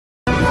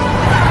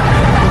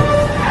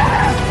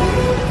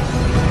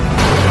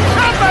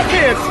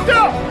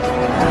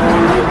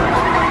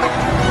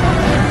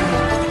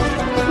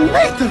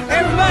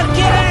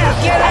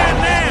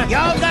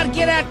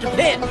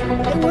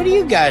what are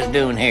you guys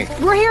doing here?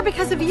 We're here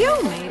because of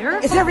you, Mater.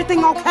 Is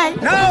everything okay?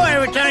 No,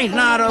 everything's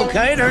not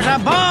okay. There's a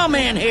bomb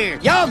in here.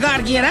 Y'all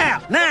gotta get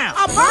out, now.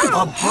 A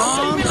bomb? A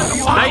bomb?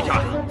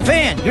 Mater!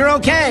 Finn, you're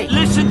okay.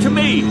 Listen to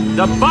me.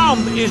 The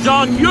bomb is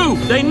on you.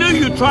 They knew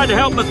you tried to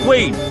help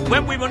McQueen.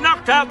 When we were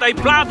knocked out, they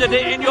planted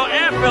it in your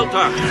air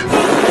filter.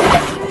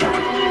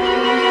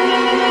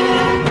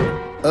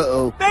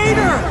 Uh-oh.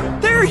 Mater!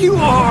 There you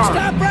are!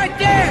 Stop right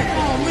there!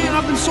 Oh, man,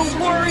 I've been so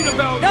worried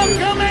about you. Don't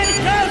come any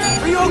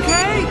closer! Are you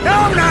okay? No,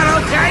 I'm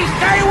not okay!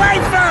 Stay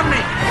away from me!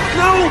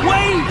 No,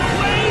 wait!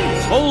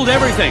 Hold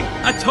everything.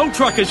 A tow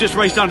truck has just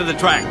raced onto the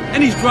track,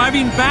 and he's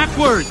driving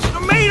backwards.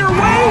 Mater,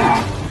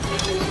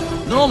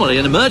 wait! Normally,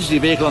 an emergency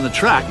vehicle on the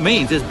track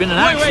means there's been an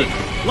accident.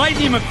 Wait!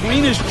 Lightning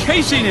McQueen is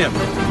chasing him!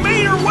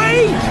 Mater,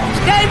 wait!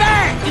 Stay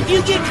back! If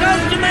you get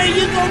close to me,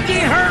 you're gonna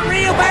get hurt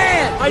real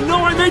bad! I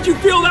know I made you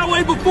feel that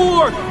way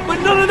before,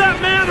 but none of that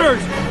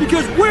matters,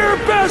 because we're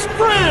best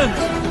friends!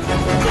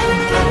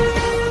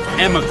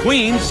 And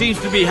McQueen seems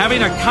to be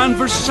having a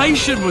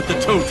conversation with the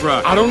tow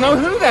truck. I don't know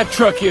who that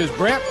truck is,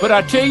 Brent, but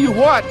I tell you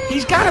what,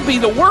 he's got to be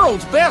the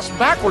world's best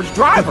backwards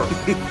driver.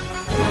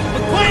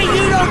 McQueen,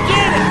 you don't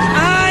get it!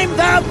 I'm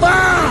the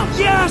bomb!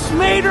 Yes,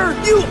 Mater,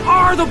 you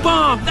are the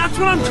bomb! That's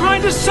what I'm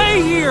trying to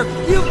say here!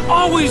 You've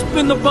always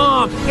been the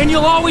bomb, and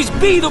you'll always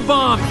be the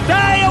bomb!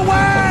 Stay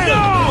away!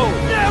 No!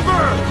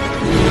 Never!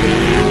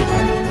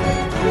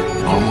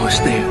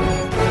 Almost there.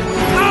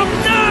 I'm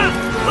not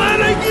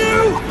letting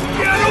you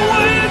get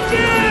away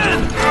again!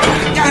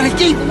 Gotta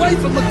keep away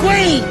from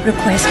McQueen!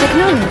 Request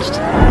acknowledged.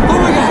 Oh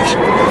my gosh!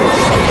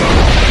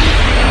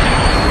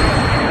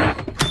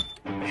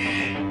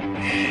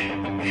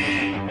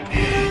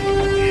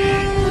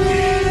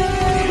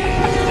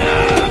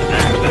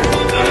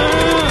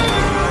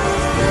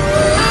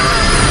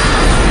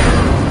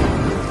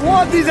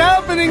 What is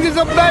happening? It's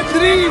a bad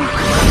dream.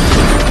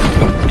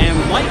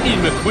 And Lightning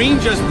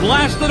McQueen just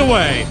blasted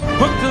away,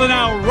 hooked to the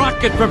now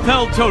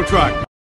rocket-propelled tow truck.